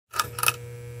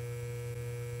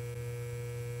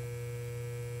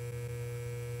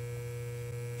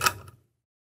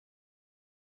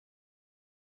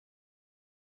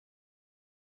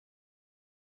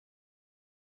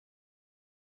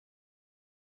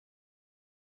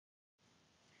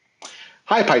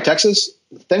Hi, PyTexas.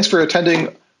 Thanks for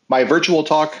attending my virtual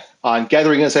talk on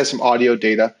gathering insights from audio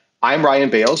data. I'm Ryan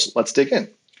Bales. Let's dig in.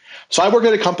 So I work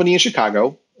at a company in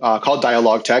Chicago called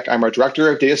DialogTech. I'm our director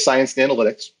of data science and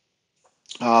analytics.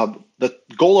 The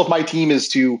goal of my team is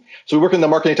so we work in the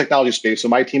marketing technology space. So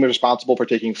my team is responsible for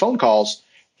taking phone calls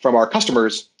from our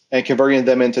customers and converting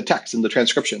them into text, into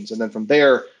transcriptions. And then from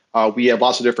there, we have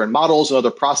lots of different models and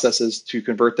other processes to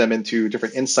convert them into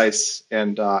different insights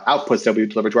and outputs that we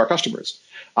deliver to our customers.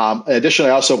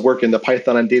 Additionally, I also work in the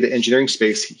Python and data engineering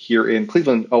space here in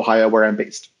Cleveland, Ohio, where I'm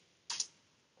based.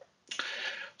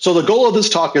 So the goal of this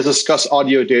talk is to discuss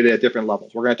audio data at different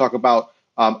levels. We're going to talk about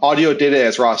audio data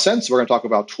as raw sense. We're going to talk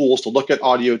about tools to look at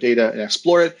audio data and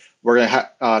explore it. We're going to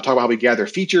talk about how we gather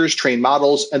features, train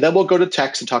models, and then we'll go to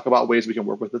text and talk about ways we can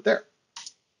work with it there.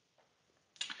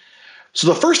 So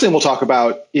the first thing we'll talk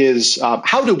about is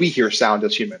how do we hear sound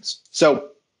as humans? So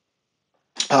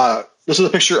this is a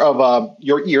picture of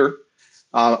your ear,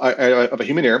 of a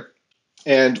human ear.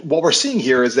 And what we're seeing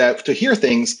here is that to hear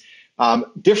things,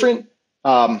 difference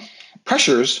in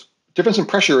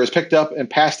pressure is picked up and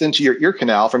passed into your ear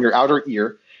canal from your outer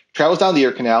ear, travels down the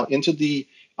ear canal into the,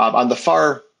 on the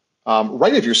far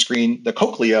right of your screen, the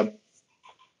cochlea.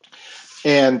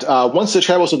 And once it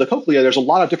travels to the cochlea, there's a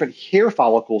lot of different hair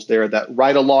follicles there that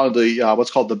ride along the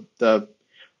what's called the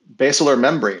basilar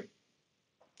membrane.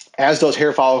 As those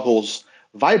hair follicles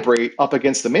vibrate up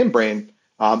against the membrane,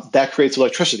 that creates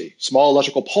electricity, small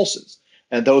electrical pulses.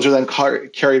 And those are then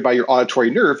carried by your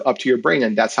auditory nerve up to your brain,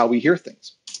 and that's how we hear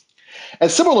things. And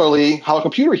similarly, how a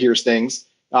computer hears things,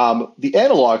 the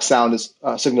analog sound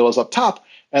signal is up top,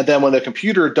 and then when the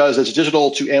computer does its digital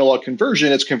to analog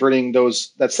conversion, it's converting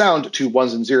that sound to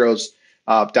ones and zeros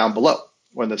down below.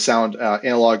 When the sound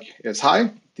analog is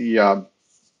high, the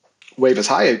wave is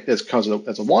high, it comes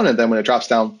as a 1, and then when it drops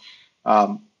down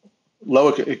low,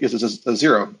 it is a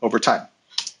 0 over time.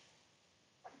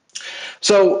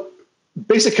 So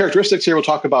basic characteristics here, we'll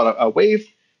talk about a wave.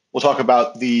 We'll talk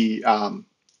about the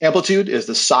amplitude is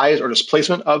the size or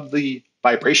displacement of the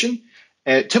vibration.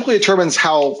 And it typically determines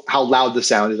how loud the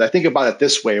sound is. I think about it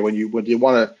this way: when you want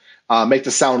to make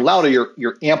the sound louder,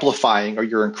 you're amplifying or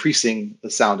you're increasing the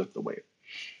sound of the wave.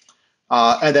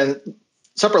 And then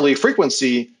separately,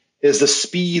 frequency is the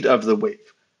speed of the wave,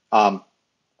 and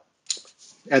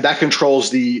that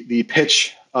controls the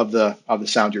pitch of the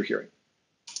sound you're hearing.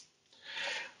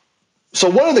 So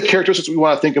one of the characteristics we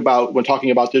want to think about when talking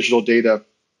about digital data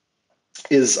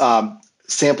is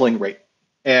sampling rate.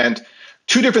 And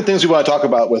two different things we want to talk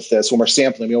about with this when we're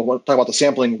sampling. We want to talk about the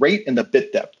sampling rate and the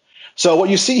bit depth. So what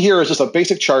you see here is just a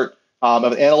basic chart of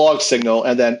an analog signal,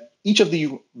 and then each of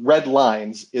the red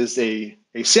lines is a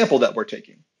sample that we're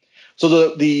taking.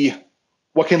 So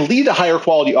what can lead to higher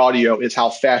quality audio is how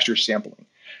fast you're sampling.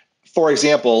 For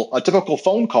example, a typical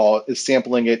phone call is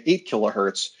sampling at 8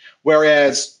 kilohertz,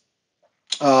 whereas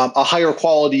a higher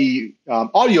quality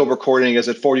audio recording is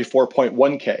at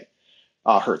 44.1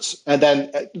 hertz, and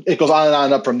then it goes on and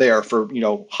on up from there for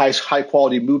high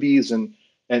quality movies and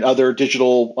other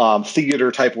digital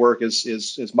theater type work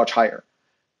is much higher.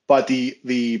 But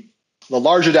the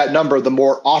larger that number, the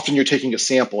more often you're taking a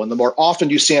sample, and the more often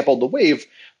you sample the wave,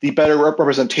 the better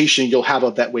representation you'll have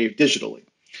of that wave digitally.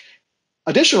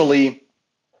 Additionally,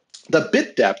 the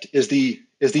bit depth is the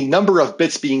number of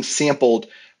bits being sampled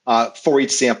for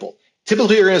each sample.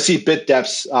 Typically, you're going to see bit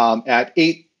depths at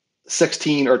 8,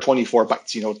 16, or 24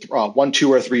 bytes, 1,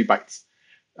 2, or 3 bytes.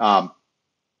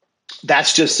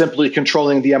 That's just simply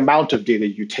controlling the amount of data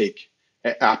you take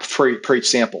per each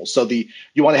sample. So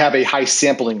you want to have a high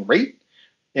sampling rate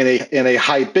and a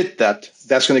high bit depth.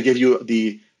 That's going to give you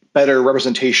the better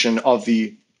representation of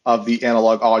the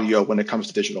analog audio when it comes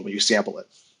to digital, when you sample it.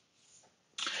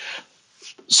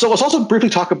 So let's also briefly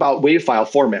talk about wave file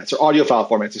formats, or audio file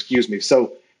formats, excuse me.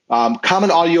 So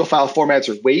common audio file formats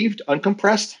are waved,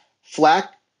 uncompressed, FLAC,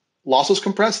 lossless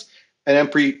compressed, and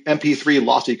MP3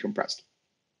 lossy compressed.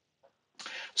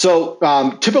 So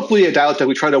typically at DialogTech,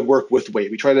 we try to work with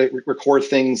wave. We try to record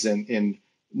things in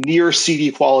near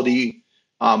CD quality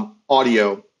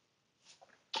audio,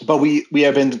 but we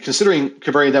have been considering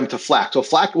converting them to FLAC. So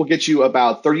FLAC will get you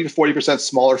about 30 to 40%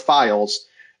 smaller files,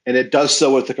 and it does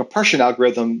so with the compression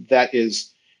algorithm that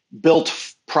is built.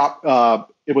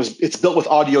 It's built with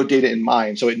audio data in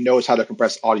mind, so it knows how to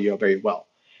compress audio very well,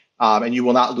 and you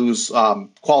will not lose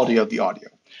quality of the audio.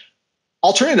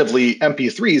 Alternatively,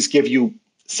 MP3s give you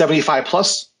 75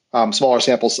 plus smaller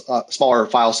samples, smaller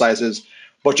file sizes,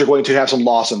 but you're going to have some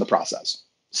loss in the process.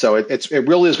 So it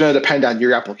really is going to depend on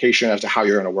your application as to how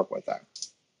you're going to work with that.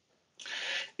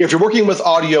 If you're working with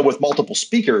audio with multiple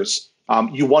speakers,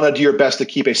 you want to do your best to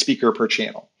keep a speaker per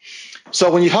channel.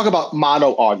 So when you talk about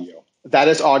mono audio, that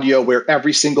is audio where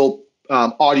every single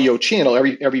audio channel,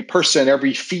 every person,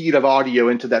 every feed of audio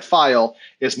into that file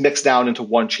is mixed down into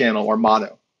one channel or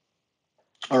mono,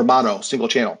 single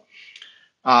channel.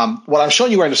 What I'm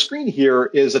showing you on the screen here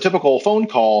is a typical phone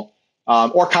call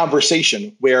or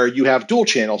conversation where you have dual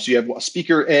channels. So you have a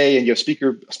speaker A and you have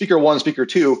speaker one, speaker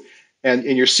two, and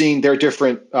you're seeing their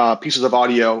different pieces of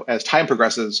audio as time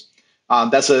progresses.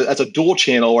 That's a dual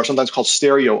channel, or sometimes called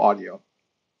stereo audio.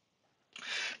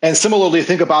 And similarly,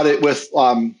 think about it with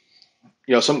some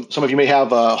of you may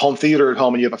have a home theater at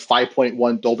home and you have a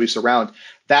 5.1 Dolby surround.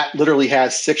 That literally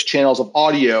has 6 channels of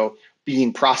audio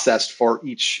being processed for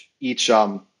each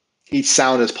sound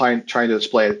is trying to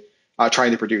display,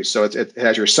 trying to produce. So it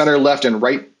has your center, left, and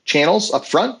right channels up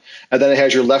front, and then it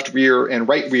has your left rear and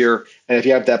right rear. And if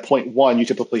you have that 0.1, you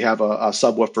typically have a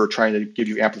subwoofer trying to give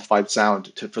you amplified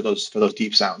sound for those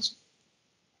deep sounds.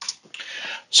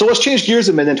 So let's change gears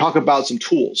a minute and talk about some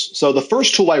tools. So the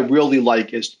first tool I really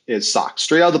like is Socks.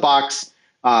 Straight out of the box,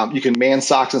 you can man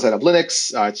Socks inside of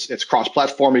Linux. It's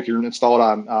cross-platform. You can install it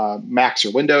on Macs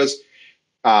or Windows.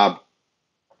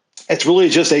 It's really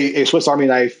just a Swiss Army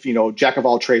knife, jack of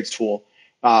all trades tool.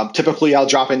 Typically, I'll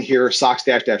drop in here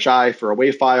socks-i for a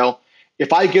WAV file.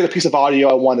 If I get a piece of audio,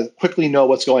 I want to quickly know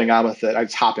what's going on with it, I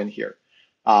just hop in here.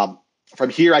 From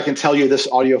here, I can tell you this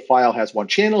audio file has one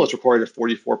channel. It's recorded at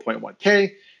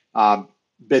 44.1K,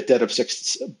 bit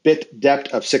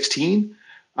depth of 16,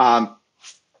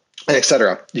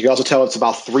 etc. You can also tell it's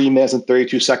about 3 minutes and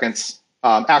 32 seconds.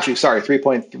 Actually, sorry,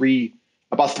 3.3,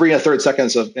 about 3 1/3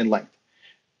 seconds in length.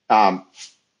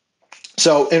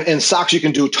 So in Socks, you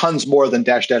can do tons more than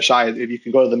 --i. If you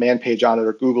can go to the man page on it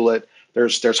or Google it,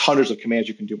 there's hundreds of commands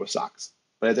you can do with Socks.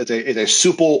 But it's a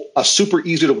super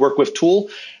easy to work with tool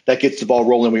that gets the ball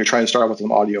rolling when you're trying to start with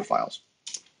some audio files.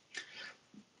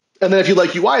 And then if you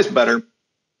like UIs better,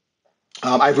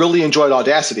 I've really enjoyed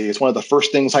Audacity. It's one of the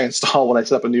first things I install when I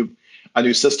set up a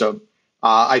new system.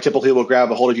 I typically will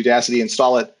grab a hold of Udacity,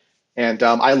 install it, and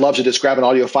I love to just grab an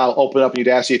audio file, open up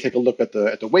Udacity, take a look at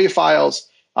the WAV files.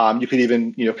 You can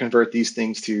even convert these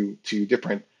things to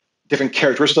different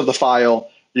characteristics of the file.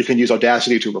 You can use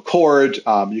Audacity to record.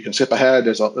 You can skip ahead.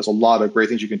 There's a lot of great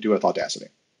things you can do with Audacity.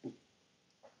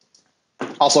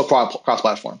 Also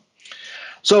cross-platform.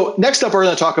 So next up, we're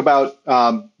going to talk about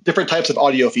different types of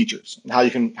audio features and how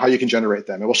you can generate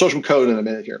them. And we'll show some code in a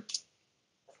minute here.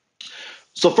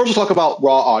 So first, we'll talk about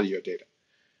raw audio data.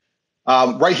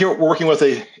 Right here, we're working with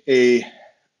a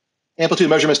amplitude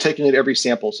measurements taken at every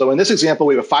sample. So in this example,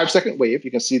 we have a 5-second wave.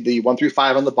 You can see the 1 through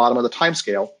 5 on the bottom of the time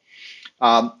scale.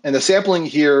 And the sampling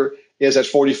here is at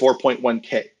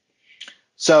 44.1K.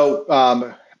 So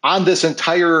on this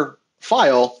entire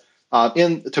file,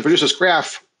 to produce this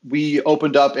graph, we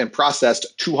opened up and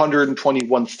processed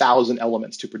 221,000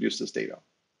 elements to produce this data.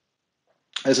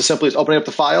 And it's as simply as opening up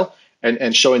the file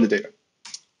and showing the data.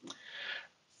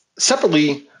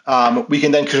 Separately, we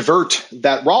can then convert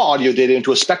that raw audio data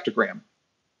into a spectrogram.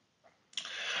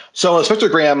 So a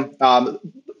spectrogram,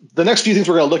 the next few things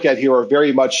we're going to look at here are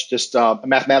very much just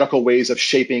mathematical ways of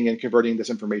shaping and converting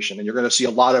this information. And you're going to see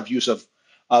a lot of use of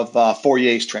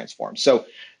Fourier's transforms. So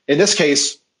in this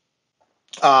case,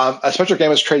 a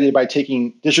spectrogram is created by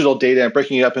taking digital data and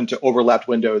breaking it up into overlapped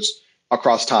windows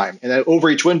across time. And then over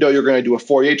each window, you're going to do a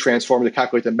Fourier transform to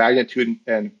calculate the magnitude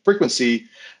and frequency.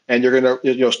 And you're going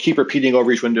to keep repeating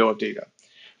over each window of data.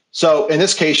 So in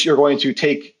this case, you're going to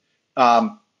take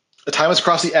the time is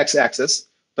across the x-axis,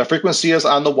 the frequency is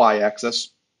on the y-axis,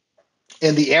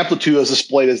 and the amplitude is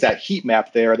displayed as that heat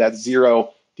map there, that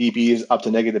 0 dBs up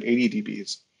to negative 80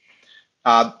 dBs.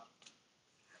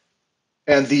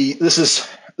 And this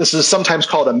is sometimes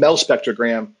called a MEL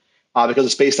spectrogram because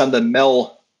it's based on the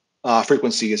MEL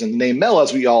frequencies. And the name MEL,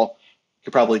 as we all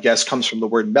could probably guess, comes from the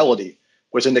word melody,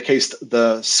 which indicates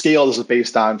the scale this is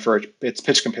based on for its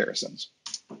pitch comparisons.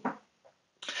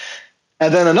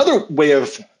 And then another way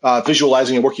of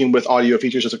visualizing and working with audio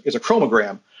features is a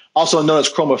chromogram, also known as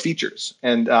chroma features.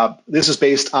 And this is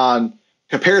based on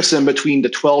comparison between the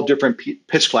 12 different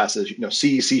pitch classes,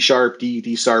 C, C sharp, D,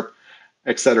 D sharp,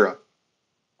 etc.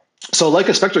 So like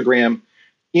a spectrogram,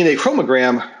 in a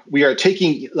chromogram, we are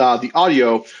taking the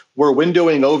audio, we're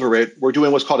windowing over it, we're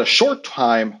doing what's called a short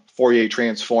time Fourier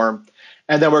transform,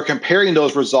 and then we're comparing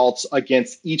those results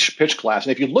against each pitch class.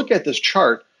 And if you look at this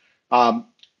chart,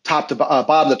 top to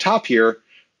bottom to top here,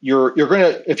 you're going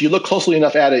to, if you look closely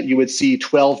enough at it, you would see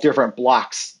 12 different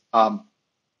blocks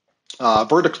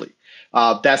vertically.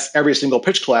 That's every single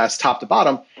pitch class, top to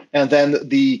bottom. And then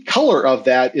the color of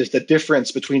that is the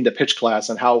difference between the pitch class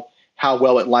and how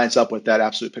well it lines up with that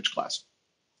absolute pitch class.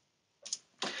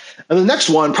 And the next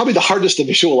one, probably the hardest to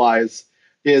visualize,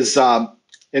 is, and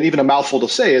even a mouthful to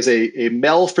say, is a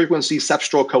Mel frequency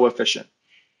cepstral coefficient.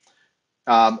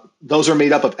 Those are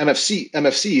made up of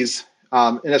MFCs,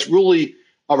 and it's really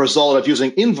a result of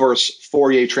using inverse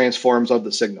Fourier transforms of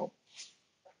the signal.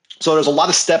 So there's a lot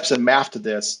of steps in math to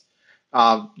this.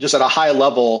 Just at a high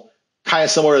level, kind of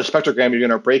similar to the spectrogram, you're going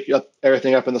to break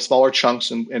everything up into smaller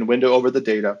chunks and window over the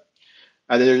data.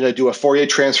 And then you're going to do a Fourier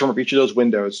transform of each of those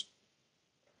windows.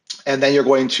 And then you're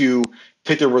going to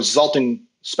take the resulting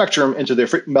spectrum into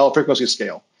the Mel frequency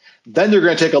scale. Then you're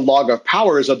going to take a log of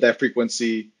powers of that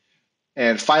frequency.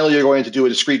 And finally, you're going to do a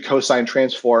discrete cosine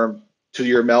transform to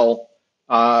your Mel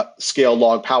scale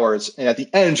log powers. And at the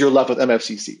end, you're left with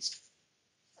MFCCs.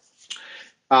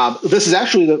 This is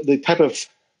actually the type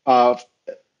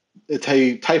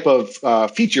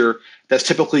of feature that's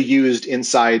typically used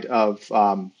inside of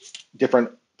different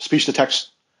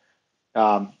speech-to-text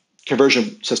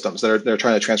conversion systems that are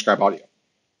trying to transcribe audio.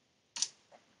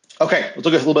 Okay, let's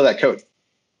look at a little bit of that code.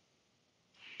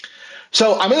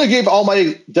 So I'm going to give all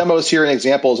my demos here and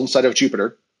examples inside of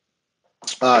Jupyter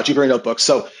Notebooks.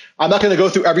 So I'm not going to go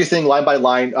through everything line by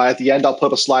line. At the end, I'll put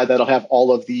up a slide that'll have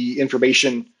all of the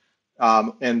information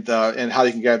and how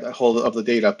you can get a hold of the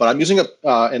data. But I'm using it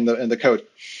in the code.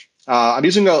 I'm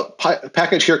using a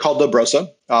package here called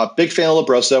Librosa. Big fan of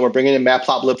Librosa. We're bringing in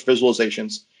matplotlib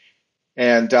visualizations.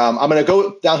 And I'm going to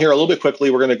go down here a little bit quickly.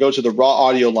 We're going to go to the raw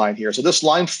audio line here. So this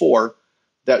line 4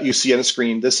 that you see on the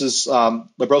screen, this is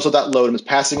Librosa.load, and it's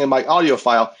passing in my audio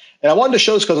file. And I wanted to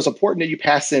show this because it's important that you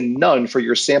pass in none for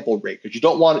your sample rate, because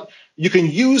you can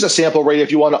use a sample rate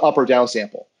if you want to up or down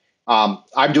sample.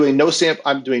 I'm doing no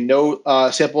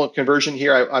sample conversion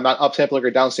here. I'm not upsampling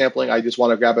or downsampling. I just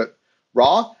want to grab it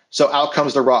raw. So out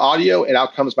comes the raw audio, and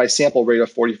out comes my sample rate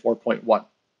of 44.1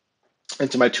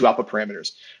 into my 2 output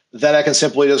parameters. Then I can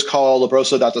simply just call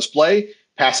Librosa.display,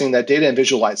 passing that data and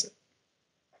visualize it.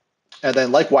 And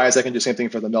then likewise, I can do the same thing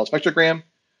for the Mel spectrogram,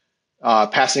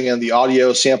 passing in the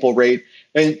audio sample rate.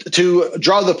 And to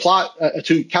draw the plot,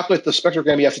 to calculate the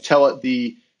spectrogram, you have to tell it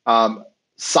the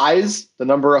size, the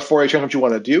number of Fourier transforms you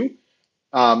want to do,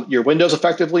 your windows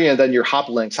effectively, and then your hop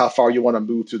lengths, how far you want to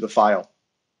move through the file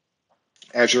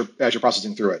as you're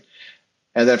processing through it.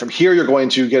 And then from here, you're going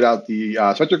to get out the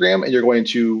spectrogram, and you're going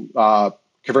to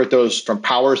convert those from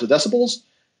powers to decibels,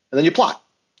 and then you plot.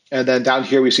 And then down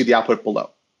here, we see the output below.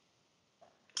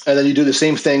 And then you do the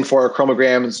same thing for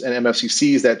chromograms and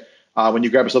MFCCs that when you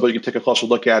grab a sample, you can take a closer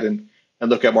look at and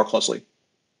look at more closely.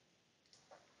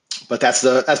 But that's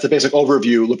the basic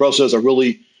overview. Librosa is a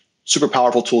really super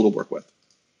powerful tool to work with.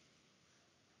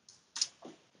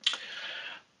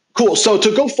 Cool. So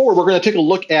to go forward, we're going to take a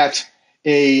look at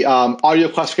a audio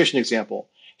classification example.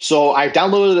 So I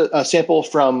downloaded a sample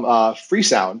from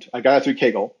Freesound. I got it through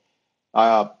Kaggle.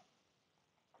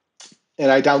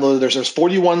 And I downloaded, there's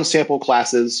 41 sample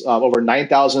classes, over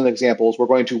 9,000 examples. We're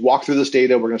going to walk through this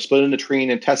data. We're going to split it into training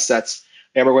and test sets.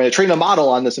 And we're going to train a model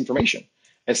on this information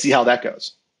and see how that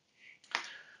goes.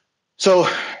 So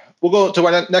we'll go to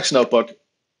our next notebook.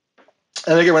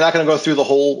 And again, we're not going to go through the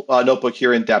whole notebook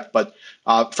here in depth. But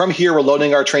from here, we're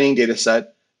loading our training data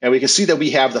set. And we can see that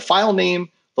we have the file name,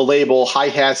 the label,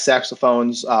 hi-hats,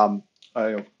 saxophones,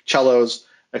 cellos,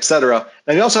 etc.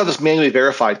 And we also have this manually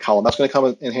verified column. That's going to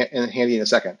come in handy in a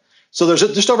second. So there's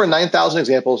just over 9,000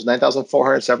 examples,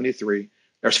 9,473.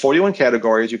 There's 41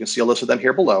 categories. You can see a list of them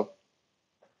here below.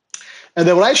 And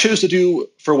then what I chose to do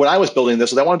for when I was building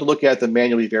this is I wanted to look at the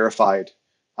manually verified,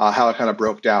 how it kind of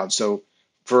broke down. So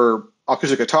for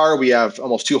acoustic guitar, we have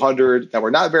almost 200 that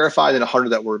were not verified and 100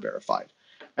 that were verified.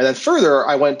 And then further,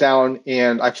 I went down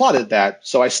and I plotted that.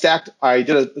 So I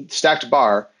did a stacked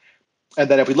bar. And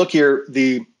then if we look here,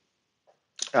 the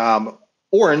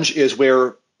orange is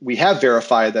where we have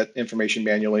verified that information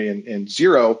manually, and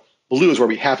 0, blue is where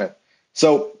we haven't.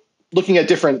 So looking at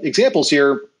different examples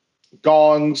here,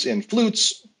 gongs and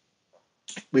flutes,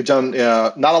 we've done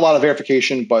not a lot of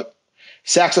verification, but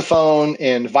saxophone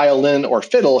and violin or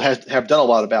fiddle have done a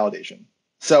lot of validation.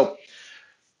 So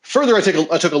further, I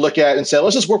took a look at and said,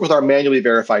 let's just work with our manually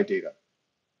verified data.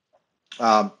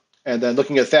 And then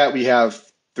looking at that, we have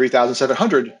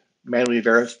 3,700 manually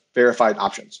verified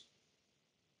options.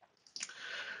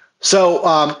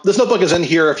 So this notebook is in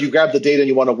here. If you grab the data and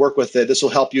you want to work with it, this will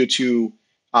help you to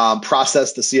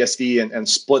process the CSV and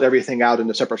split everything out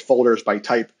into separate folders by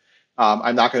type.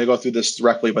 I'm not going to go through this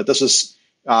directly, but this is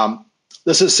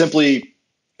simply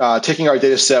taking our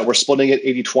data set, we're splitting it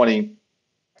 80-20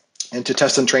 into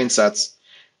test and train sets.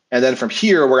 And then from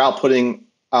here, we're outputting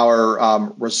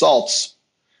our results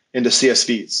into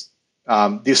CSVs.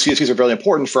 These CSVs are really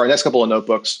important for our next couple of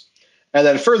notebooks. And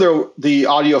then further, the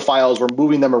audio files, we're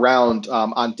moving them around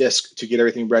on disk to get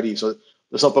everything ready. So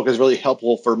this notebook is really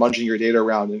helpful for munging your data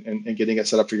around and getting it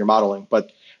set up for your modeling.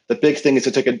 But the big thing is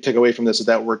to take away from this is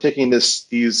that we're taking these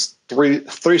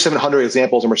 3,700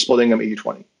 examples and we're splitting them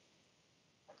 80-20.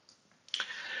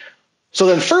 So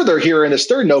then further here in this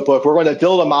third notebook, we're going to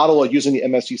build a model using the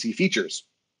MSCC features.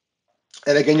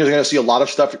 And again, you're going to see a lot of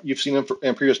stuff you've seen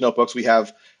in previous notebooks. We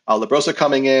have Librosa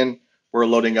coming in. We're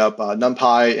loading up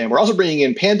NumPy, and we're also bringing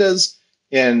in pandas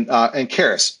and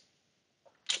Keras.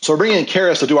 So we're bringing in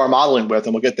Keras to do our modeling with,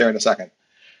 and we'll get there in a second.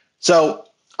 So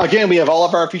again, we have all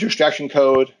of our feature extraction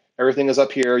code. Everything is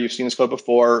up here. You've seen this code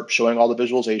before, showing all the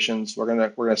visualizations. We're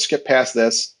gonna skip past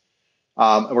this,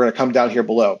 and we're gonna come down here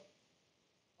below.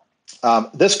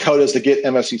 This code is the get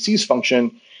MFCC's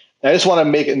function. And I just want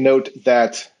to make a note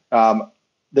that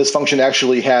this function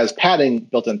actually has padding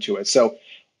built into it. So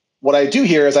what I do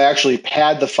here is I actually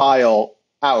pad the file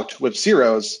out with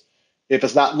zeros if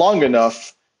it's not long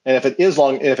enough, and if it is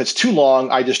long, and if it's too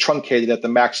long, I just truncate it at the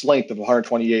max length of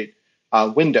 128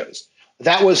 windows.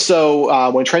 That was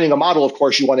so when training a model, of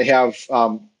course, you want to have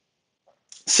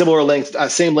similar length,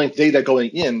 same length data going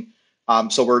in.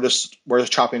 So we're just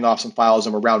chopping off some files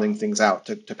and we're rounding things out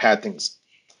to pad things.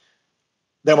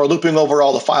 Then we're looping over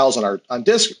all the files on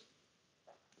disk,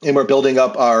 and we're building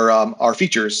up our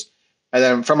features. And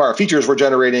then from our features, we're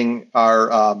generating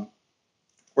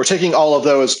we're taking all of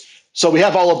those. So we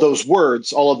have all of those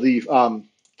words, all of the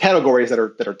categories that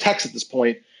are text at this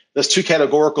point. This two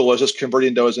categorical is just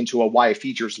converting those into a Y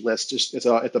features list. Just it's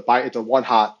a one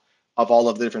hot of all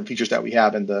of the different features that we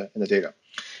have in the data.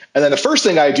 And then the first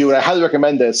thing I do, and I highly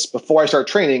recommend this before I start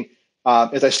training,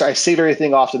 is I save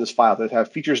everything off to this file. That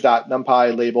have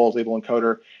features.numpy label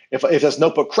encoder. If this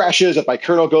notebook crashes, if my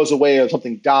kernel goes away, if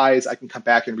something dies, I can come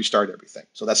back and restart everything.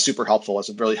 So that's super helpful. It's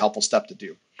a really helpful step to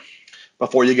do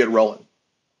before you get rolling.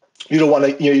 You don't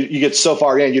want to, you get so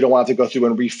far in, you don't want to go through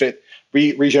and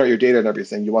regenerate your data and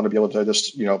everything. You want to be able to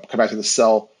just, come back to the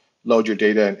cell, load your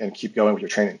data, and keep going with your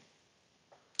training.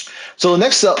 So the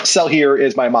next cell here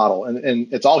is my model,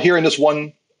 and it's all here in this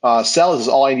one cell. This is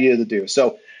all I needed to do.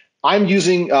 So I'm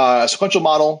using a sequential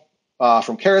model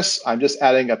from Keras. I'm just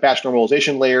adding a batch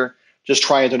normalization layer, just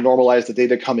trying to normalize the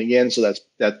data coming in so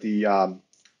that the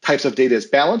types of data is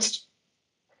balanced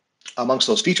amongst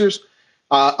those features,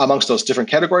 amongst those different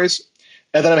categories.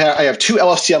 And then I have two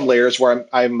LSTM layers where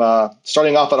I'm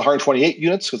starting off at 128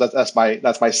 units because that's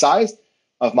my size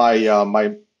of my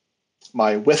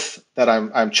width that I'm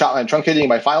truncating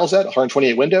my files at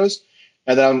 128 windows,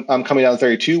 and then I'm coming down to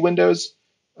 32 windows.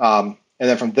 And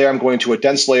then from there, I'm going to a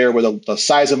dense layer where the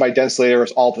size of my dense layer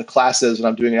is all of the classes, and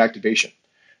I'm doing an activation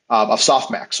of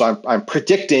softmax. So I'm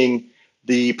predicting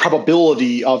the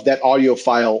probability of that audio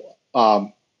file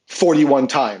 41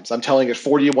 times. I'm telling it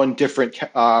 41 different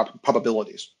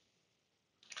probabilities.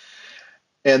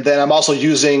 And then I'm also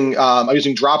using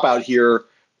dropout here,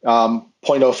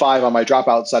 0.05 on my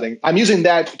dropout setting. I'm using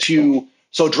that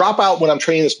so dropout when I'm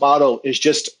training this model is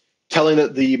just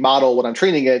telling the model when I'm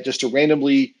training it just to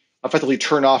randomly effectively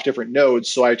turn off different nodes.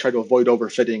 So I try to avoid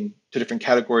overfitting to different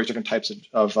categories, different types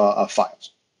of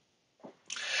files.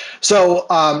 So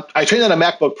I trained on a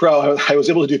MacBook Pro. I was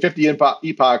able to do 50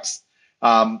 epochs,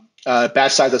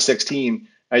 batch size of 16.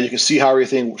 You can see how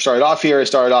everything started off here. It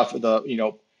started off with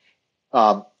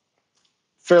a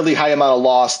fairly high amount of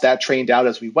loss. That trained out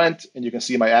as we went, and you can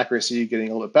see my accuracy getting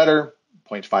a little bit better,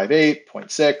 0.58,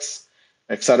 0.6,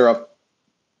 etc.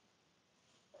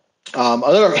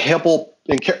 Another helpful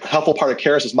part of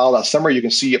Keras is model.summary. You can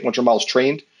see once your model's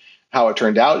trained, how it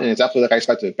turned out, and it's absolutely like I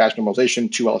expected: batch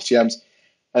normalization, two LSTMs,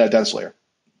 and a dense layer.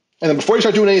 And then before you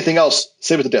start doing anything else,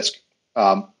 save it to disk.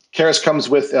 Keras comes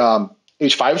with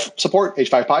H5 support,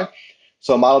 H5Py.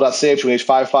 So model.save to an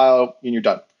H5 file, and you're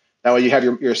done. That way you have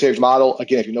your saved model.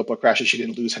 Again, if your notebook crashes, you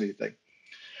didn't lose anything.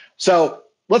 So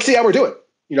let's see how we're doing.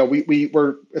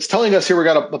 It's telling us here we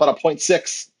got about a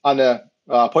 0.6 on the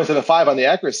 0.75 on the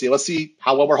accuracy. Let's see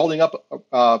how well we're holding up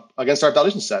against our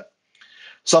validation set.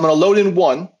 So I'm going to load in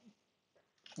one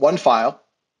file,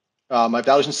 my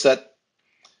validation set,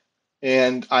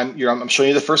 and I'm showing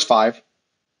you the first 5.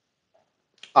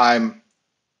 Actually,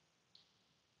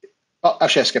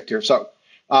 I skipped here. So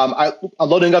I'm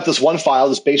loading up this one file,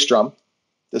 this bass drum,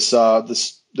 this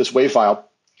wave file,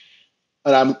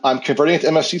 and I'm converting it to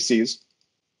MFCCs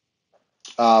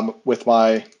with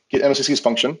my get MFCCs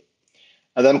function,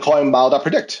 and then I'm calling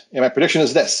model.predict. And my prediction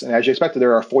is this. And as you expected,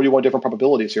 there are 41 different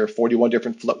probabilities here, 41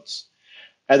 different floats.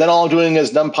 And then all I'm doing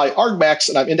is numpy argmax,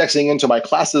 and I'm indexing into my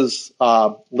classes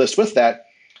list with that.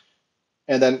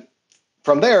 And then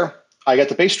from there, I get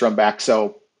the bass drum back.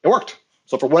 So it worked.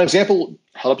 So for one example,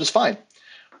 held up just fine.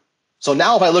 So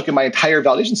now if I look at my entire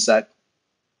validation set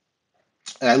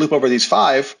and I loop over these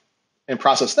 5 and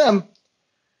process them,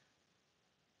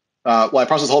 well, I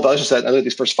process the whole validation set and I look at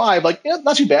these first 5, like, yeah,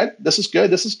 not too bad. This is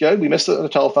good. This is good. We missed it on the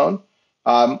telephone.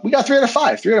 We got 3 out of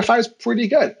 5. 3 out of 5 is pretty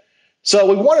good. So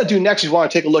what we want to do next is we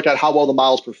want to take a look at how well the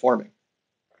model is performing.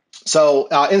 So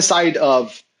inside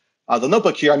of the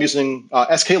notebook here, I'm using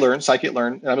sklearn,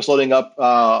 scikit-learn, and I'm just loading up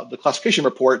the classification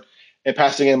report and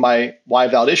passing in my Y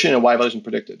validation and Y validation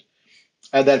predicted.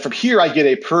 And then from here, I get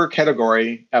a per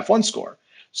category F1 score.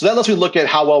 So that lets me look at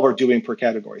how well we're doing per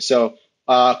category. So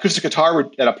acoustic guitar,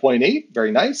 we're at a 0.8,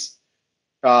 very nice.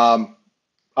 A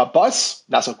bus,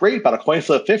 not so great, about a coin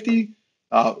flip 50.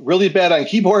 Really bad on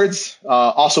keyboards,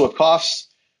 also with coughs.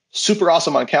 Super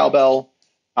awesome on cowbell.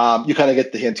 You kind of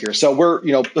get the hint here. So we're,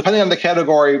 depending on the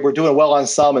category, we're doing well on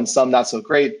some and some not so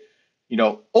great.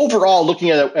 Overall, looking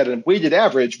at a weighted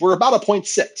average, we're about a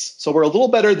 0.6. So we're a little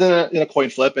better than in a coin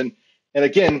flip. And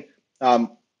again,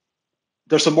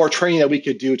 there's some more training that we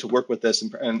could do to work with this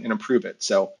and improve it.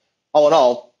 So all in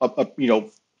all,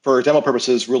 for demo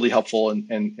purposes, really helpful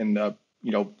and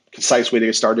concise way to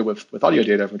get started with audio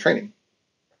data for training.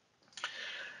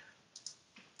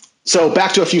 So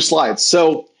back to a few slides.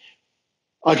 So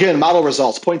again, model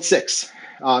results,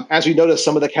 0.6. As we notice,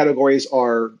 some of the categories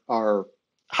are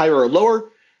higher or lower.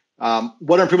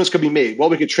 What improvements could be made? Well,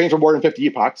 we could train for more than 50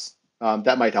 epochs.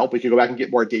 That might help. We could go back and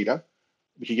get more data.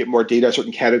 We could get more data in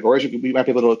certain categories. We might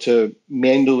be able to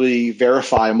manually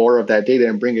verify more of that data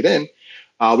and bring it in.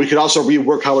 We could also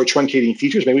rework how we're truncating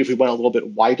features. Maybe if we went a little bit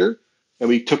wider and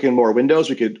we took in more windows,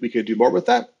 we could do more with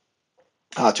that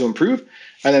to improve.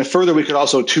 And then further, we could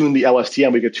also tune the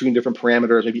LSTM. We could tune different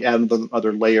parameters, maybe add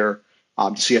another layer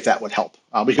to see if that would help.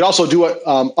 We could also do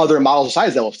other models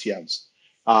besides LSTMs.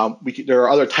 There are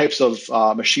other types of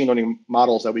machine learning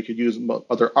models that we could use,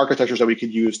 other architectures that we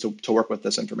could use to work with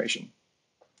this information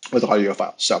with audio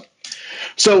files.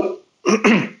 So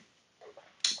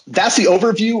that's the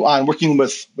overview on working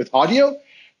with audio.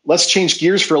 Let's change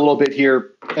gears for a little bit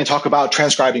here and talk about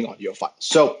transcribing audio files.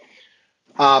 So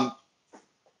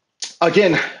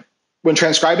again, when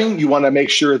transcribing, you want to make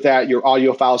sure that your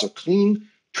audio files are clean.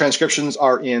 Transcriptions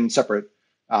are in separate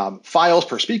files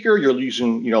per speaker. You're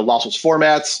using lossless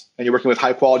formats, and you're working with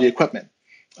high quality equipment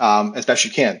as best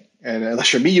you can. And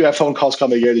unless you're me, you have phone calls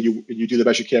coming in, and you do the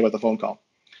best you can with the phone call.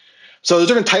 So there's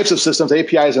different types of systems,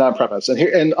 APIs and on-premise.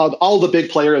 And all the big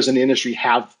players in the industry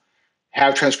have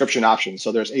transcription options.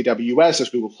 So there's AWS, there's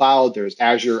Google Cloud, there's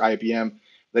Azure, IBM.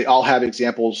 They all have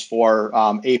examples for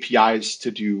APIs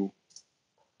to do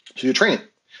training.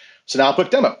 So now a quick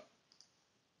demo.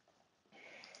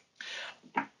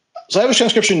 So I have a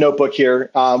transcription notebook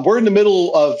here. We're in the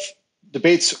middle of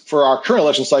debates for our current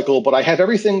election cycle, but I have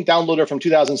everything downloaded from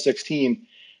 2016,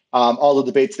 all the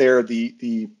debates there,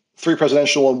 the 3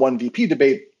 presidential and 1 VP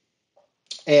debate.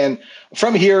 And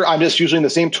from here, I'm just using the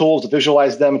same tools to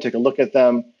visualize them and take a look at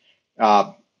them.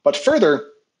 But further,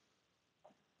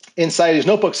 inside these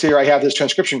notebooks here, I have this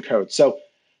transcription code. So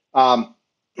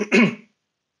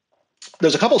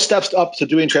there's a couple steps up to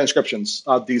doing transcriptions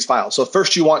of these files. So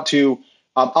first, you want to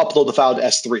upload the file to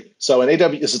S3. So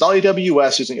this is all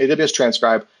AWS using AWS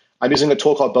Transcribe. I'm using a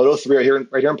tool called Boto3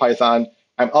 right here in Python.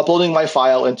 I'm uploading my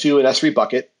file into an S3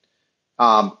 bucket.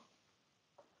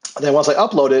 Then once I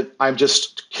upload it, I'm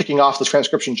just kicking off the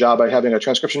transcription job by having a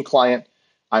transcription client.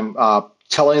 I'm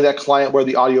telling that client where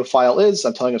the audio file is.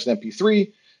 I'm telling it it's an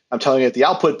MP3. I'm telling it the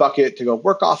output bucket to go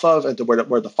work off of and to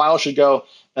where the file should go,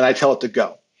 and I tell it to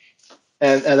go.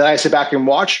 And then I sit back and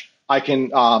watch. I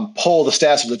can pull the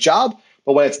status of the job,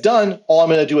 but when it's done, all I'm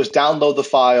going to do is download the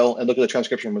file and look at the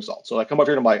transcription results. So I come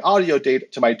over here to my audio data,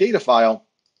 to my data file,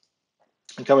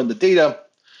 and come in the data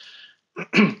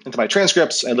into my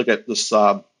transcripts and look at this.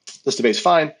 This debate's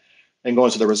fine, and go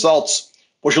into the results.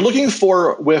 What you're looking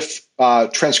for with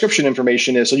transcription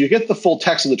information is, so you get the full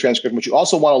text of the transcription, but you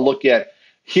also want to look at,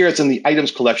 here it's in the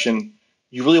items collection,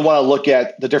 you really want to look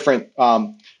at the different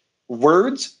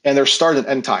words and their start and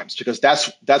end times, because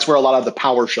that's where a lot of the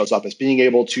power shows up, is being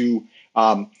able to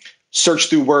search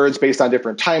through words based on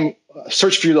different time,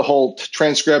 search through the whole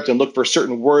transcript and look for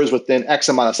certain words within X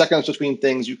amount of seconds between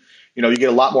things. You get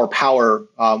a lot more power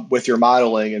with your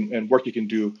modeling and work you can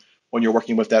do when you're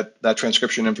working with that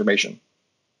transcription information.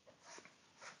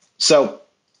 So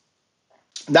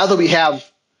now that we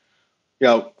have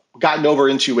gotten over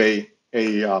into a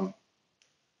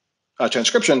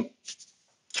transcription,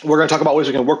 we're going to talk about ways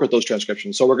we can work with those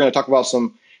transcriptions. So we're going to talk about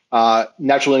some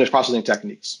natural language processing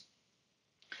techniques.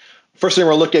 First thing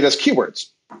we're going to look at is keywords.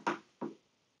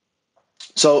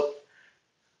 So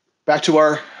back to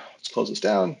let's close this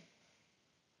down.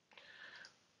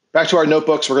 back to our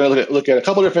notebooks, we're going to look at a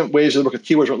couple of different ways to look at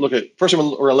keywords. First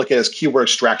one we're going to look at is keyword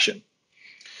extraction.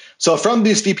 So from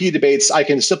these VP debates, I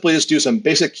can simply just do some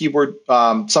basic keyword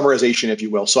summarization, if you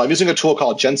will. So I'm using a tool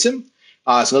called Gensim.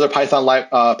 It's another Python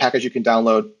package you can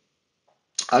download.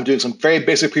 I'm doing some very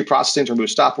basic pre-processing to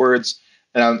remove stop words,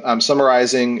 and I'm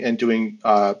summarizing and doing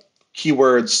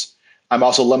keywords. I'm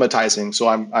also lemmatizing, so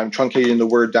I'm truncating the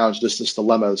word down to just the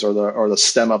lemmas or the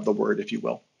stem of the word, if you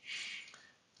will.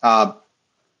 And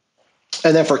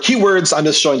then for keywords, I'm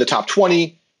just showing the top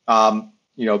 20.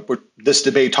 This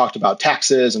debate talked about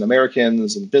taxes and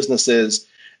Americans and businesses.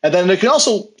 And then it can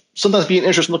also sometimes be an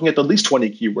interest in looking at the least 20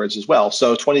 keywords as well.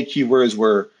 So 20 keywords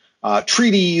were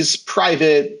treaties,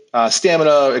 private,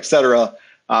 stamina, et cetera.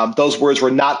 Those words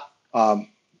were not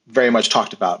very much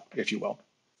talked about, if you will.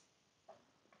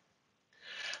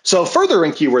 So further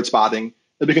in keyword spotting,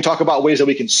 we can talk about ways that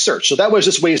we can search. So that was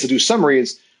just ways to do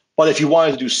summaries. But if you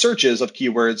wanted to do searches of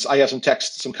keywords, I have some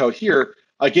text, some code here.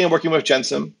 Again, working with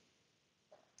Gensim.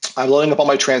 I'm loading up all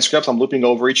my transcripts. I'm looping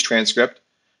over each transcript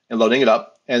and loading it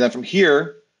up. And then from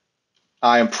here,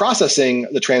 I am processing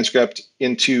the transcript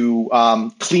into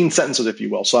clean sentences, if you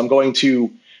will. So I'm going to,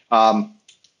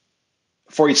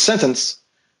 for each sentence,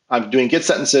 I'm doing get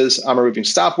sentences. I'm removing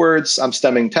stop words. I'm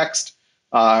stemming text,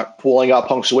 pulling out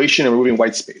punctuation, and removing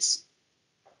white space.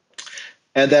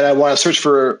 And then I want to search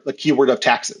for the keyword of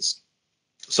taxes.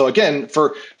 So again,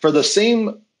 for the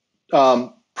same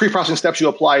pre-processing steps you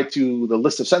apply to the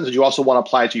list of sentences, you also want to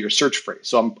apply to your search phrase.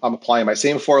 So I'm applying my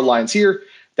same 4 lines here.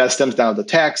 That stems down to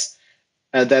tax.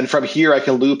 And then from here, I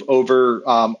can loop over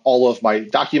all of my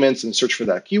documents and search for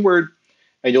that keyword.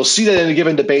 And you'll see that in a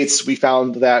given debates, we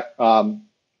found that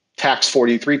tax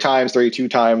 43 times, 32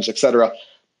 times, et cetera.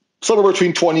 Somewhere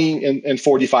between 20 and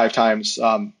 45 times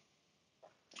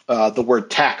the word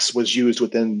tax was used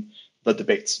within the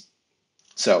debates.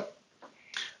 So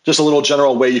just a little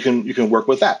general way you can work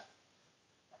with that.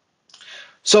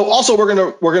 So also we're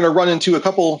gonna run into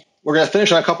we're gonna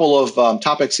finish on a couple of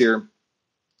topics here.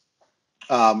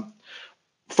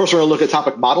 First, we're gonna look at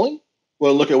topic modeling.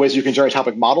 We'll look at ways you can generate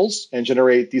topic models and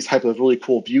generate these type of really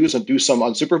cool views and do some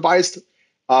unsupervised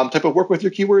type of work with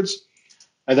your keywords.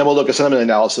 And then we'll look at sentiment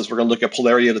analysis. We're gonna look at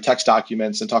polarity of the text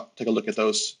documents and take a look at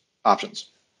those options.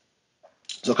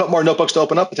 So a couple more notebooks to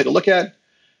open up and take a look at.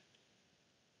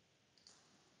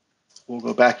 We'll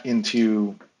go back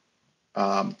into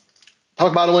topic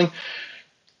modeling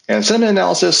and sentiment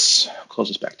analysis. Close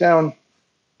this back down.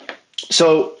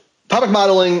 So topic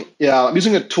modeling, I'm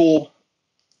using a tool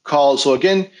called, so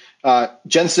again,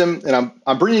 Gensim, and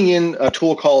I'm bringing in a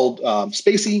tool called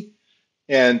Spacey.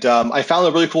 And I found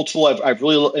a really cool tool I've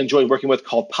really enjoyed working with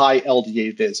called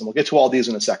PyLDA-Viz. And we'll get to all these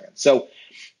in a second. So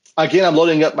again, I'm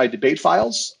loading up my debate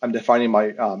files. I'm defining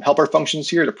my helper functions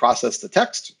here to process the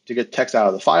text, to get text out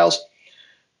of the files.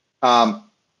 And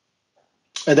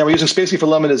then we're using Spacey for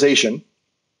lemmatization.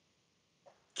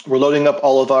 We're loading up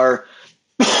all of our,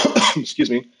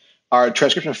 excuse me, our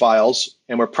transcription files,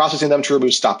 and we're processing them to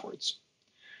remove stop words.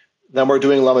 Then we're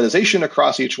doing lemmatization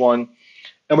across each one,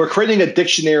 and we're creating a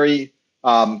dictionary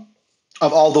of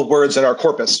all the words in our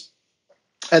corpus.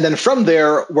 And then from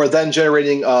there, we're then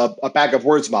generating a bag of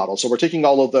words model. So we're taking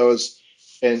all of those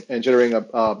and generating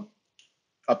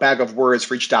a bag of words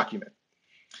for each document.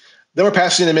 Then we're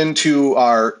passing them into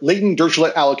our latent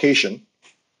Dirichlet allocation.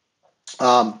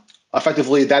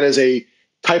 Effectively, that is a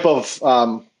type of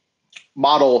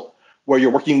model where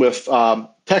you're working with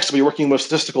text, but you're working with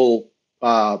statistical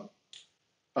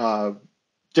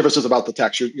differences about the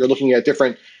text. You're looking at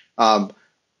different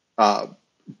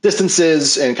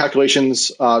distances and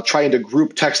calculations, trying to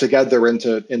group text together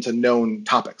into known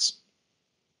topics.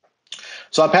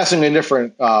 So I'm passing in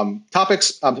different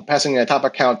topics. I'm passing in a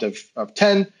topic count of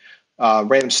 10,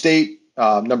 random state,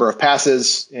 number of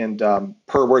passes, and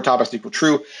per word topics equal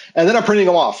true. And then I'm printing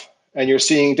them off. And you're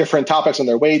seeing different topics and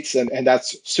their weights, and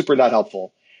that's super not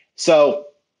helpful. So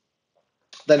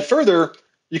then further,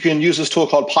 you can use this tool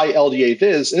called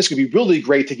PyLDA-Viz, and this could be really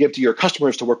great to give to your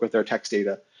customers to work with their text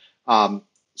data.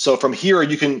 So from here,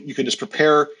 you can just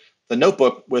prepare the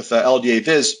notebook with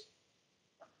LDA-Viz,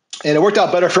 and it worked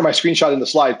out better for my screenshot in the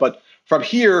slide. But from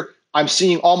here, I'm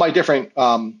seeing all my different.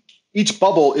 Each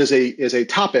bubble is a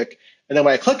topic, and then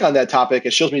when I click on that topic,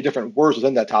 it shows me different words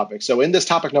within that topic. So in this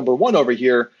topic number 1 over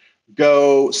here,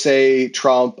 go, say,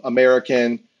 Trump,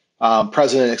 American,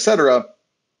 president, et cetera.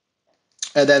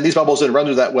 And then these bubbles didn't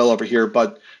render that well over here,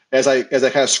 but as I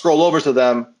kind of scroll over to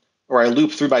them, or I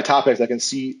loop through my topics, I can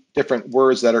see different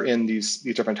words that are in these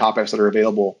different topics that are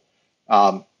available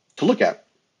to look at.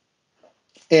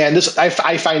 And this,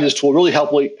 I find this tool really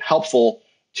helpful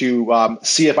to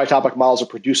see if my topic models are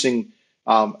producing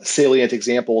salient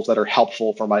examples that are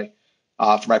helpful for my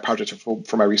projects or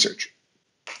for my research.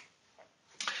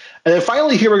 And then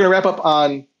finally, here we're going to wrap up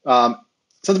on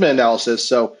sentiment analysis.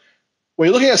 So when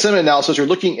you're looking at sentiment analysis, you're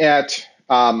looking at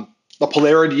the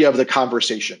polarity of the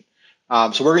conversation.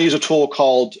 So we're going to use a tool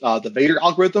called the Vader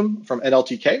algorithm from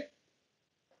NLTK.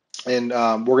 And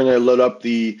we're going to load up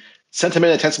the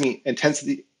sentiment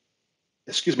intensity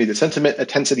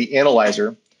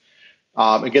analyzer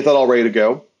and get that all ready to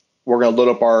go. We're going to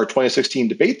load up our 2016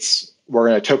 debates. We're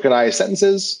going to tokenize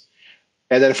sentences.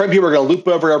 And then from here, we're going to loop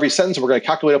over every sentence. And we're going to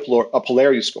calculate a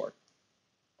polarity score.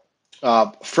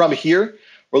 From here,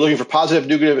 we're looking for positive,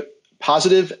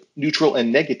 neutral,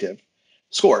 and negative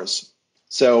scores.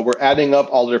 So we're adding up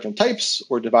all the different types.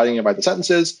 We're dividing it by the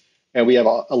sentences. And we have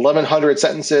 1,100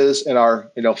 sentences in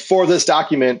our, for this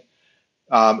document,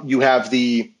 you have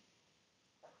the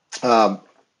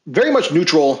very much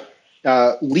neutral,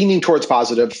 leaning towards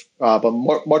positive, but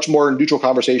much more neutral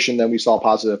conversation than we saw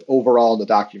positive overall in the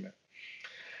document.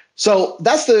 So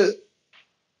that's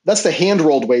the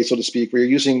hand-rolled way, so to speak, where you're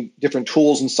using different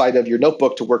tools inside of your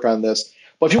notebook to work on this.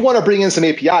 But if you want to bring in some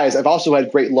APIs, I've also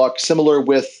had great luck, similar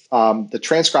with the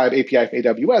transcribe API from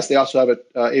AWS. They also have an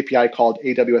API called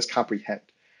AWS Comprehend,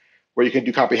 where you can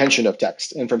do comprehension of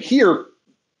text. And from here,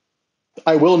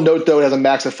 I will note, though, it has a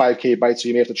max of 5 KB, so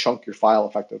you may have to chunk your file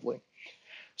effectively.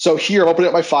 So here, I'm opening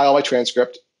up my file, my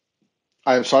transcript.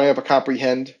 I'm starting up a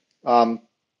comprehend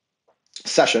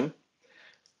session.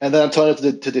 And then I'm telling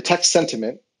it to detect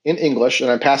sentiment in English,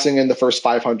 and I'm passing in the first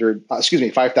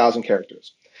 5,000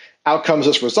 characters. Out comes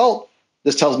this result.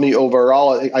 This tells me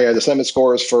overall, I have the sentiment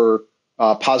scores for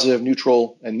positive,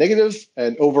 neutral, and negative.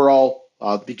 And overall,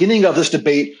 the beginning of this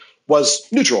debate was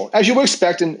neutral, as you would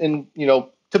expect in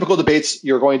typical debates.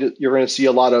 You're going to see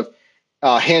a lot of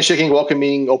handshaking,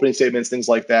 welcoming, opening statements, things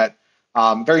like that.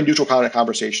 Very neutral kind of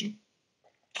conversation.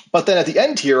 But then at the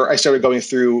end here, I started going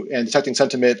through and detecting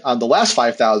sentiment on the last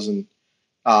 5,000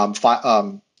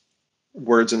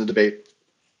 words in the debate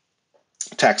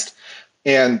text.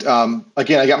 And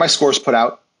again, I got my scores put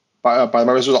out by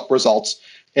my results,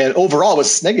 and overall it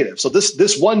was negative. So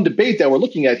this one debate that we're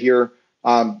looking at here,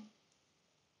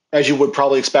 as you would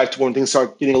probably expect when things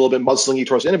start getting a little bit mudslingy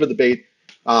towards the end of the debate,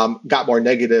 got more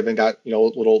negative and got a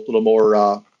little more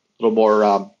on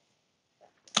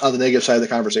the negative side of the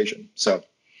conversation. So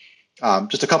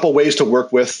just a couple ways to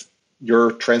work with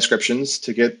your transcriptions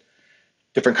to get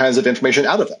different kinds of information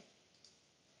out of them.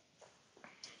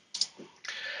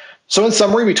 So in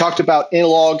summary, we talked about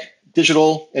analog,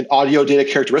 digital, and audio data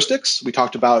characteristics. We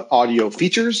talked about audio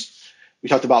features. We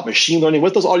talked about machine learning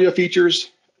with those audio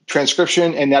features,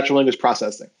 transcription, and natural language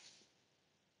processing.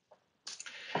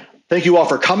 Thank you all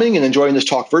for coming and enjoying this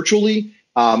talk virtually.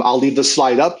 I'll leave this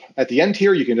slide up at the end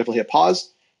here. You can definitely hit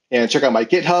pause and check out my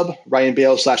GitHub,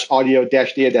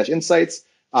 ryanbales/audio-data-insights.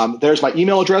 There's my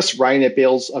email address,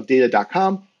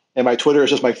 ryan@balesofdata.com. And my Twitter is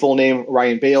just my full name,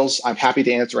 Ryan Bales. I'm happy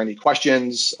to answer any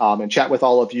questions and chat with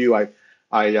all of you.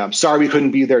 I'm sorry we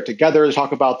couldn't be there together to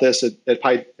talk about this at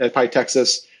Pi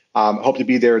Texas. I hope to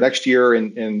be there next year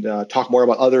and talk more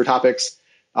about other topics.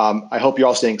 I hope you're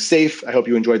all staying safe. I hope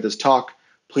you enjoyed this talk.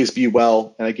 Please be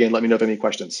well. And again, let me know if you have any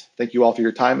questions. Thank you all for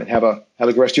your time, and have a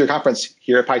good rest of your conference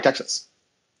here at Pi Texas.